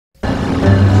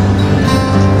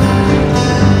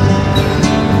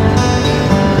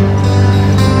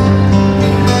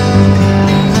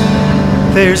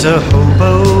There's a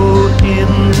hobo in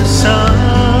the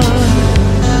sun.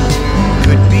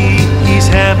 Could be he's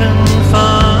having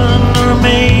fun, or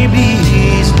maybe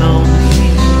he's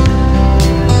lonely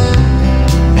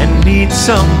and needs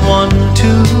someone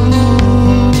to.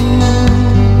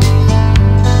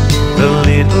 The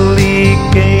Little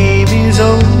League game is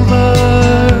over.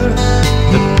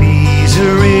 The bees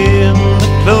are in the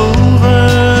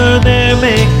clover. They're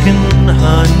making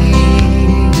honey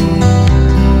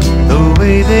the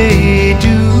way they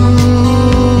do.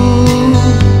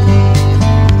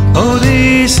 Oh,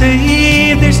 they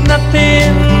say there's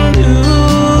nothing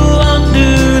new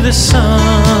under the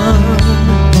sun,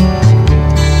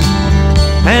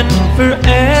 and for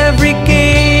every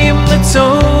game that's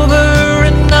over,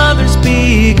 another's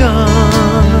begun.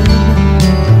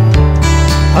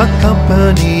 A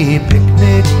company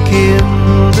picnic in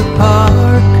the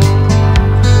park,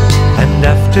 and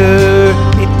after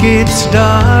it gets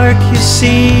dark, you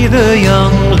see the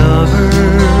young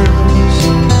lovers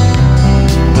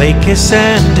play kiss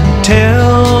and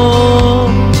tell.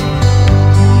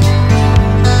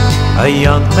 A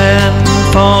young man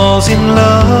falls in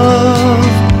love,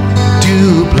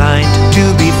 too blind to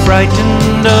be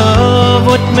frightened of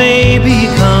what may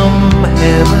become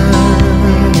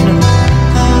heaven,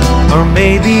 or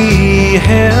maybe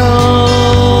hell.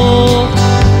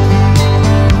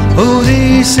 Oh,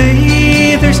 they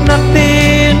say there's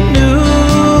nothing new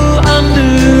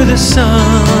under the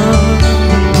sun,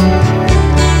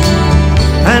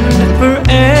 and for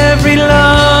every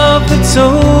love that's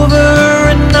over,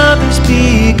 another's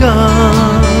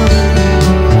begun.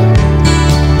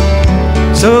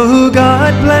 So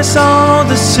God bless all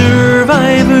the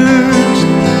survivors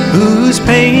whose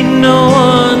pain no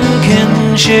one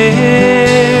can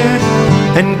share,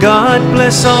 and God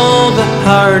bless all the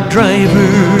hard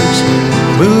drivers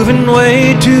moving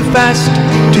way too fast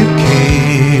to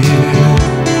care.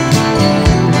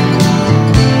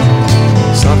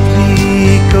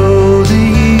 Softly go the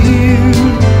years,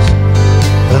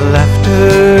 the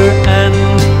laughter and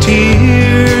the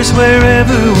tears,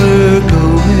 wherever we're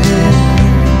going,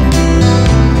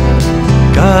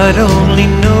 God only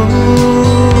knows.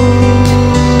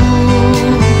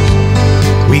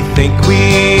 We think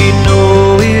we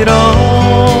know it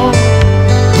all.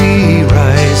 We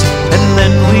rise and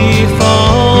then we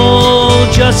fall,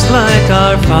 just like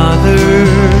our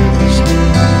fathers,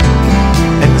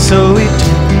 and so it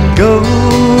goes.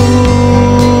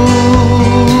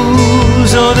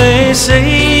 Oh, they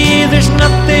say there's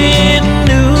nothing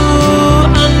new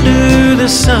under the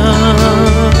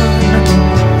sun,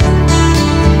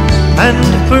 and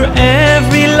for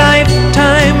every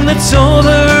lifetime that's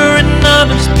over,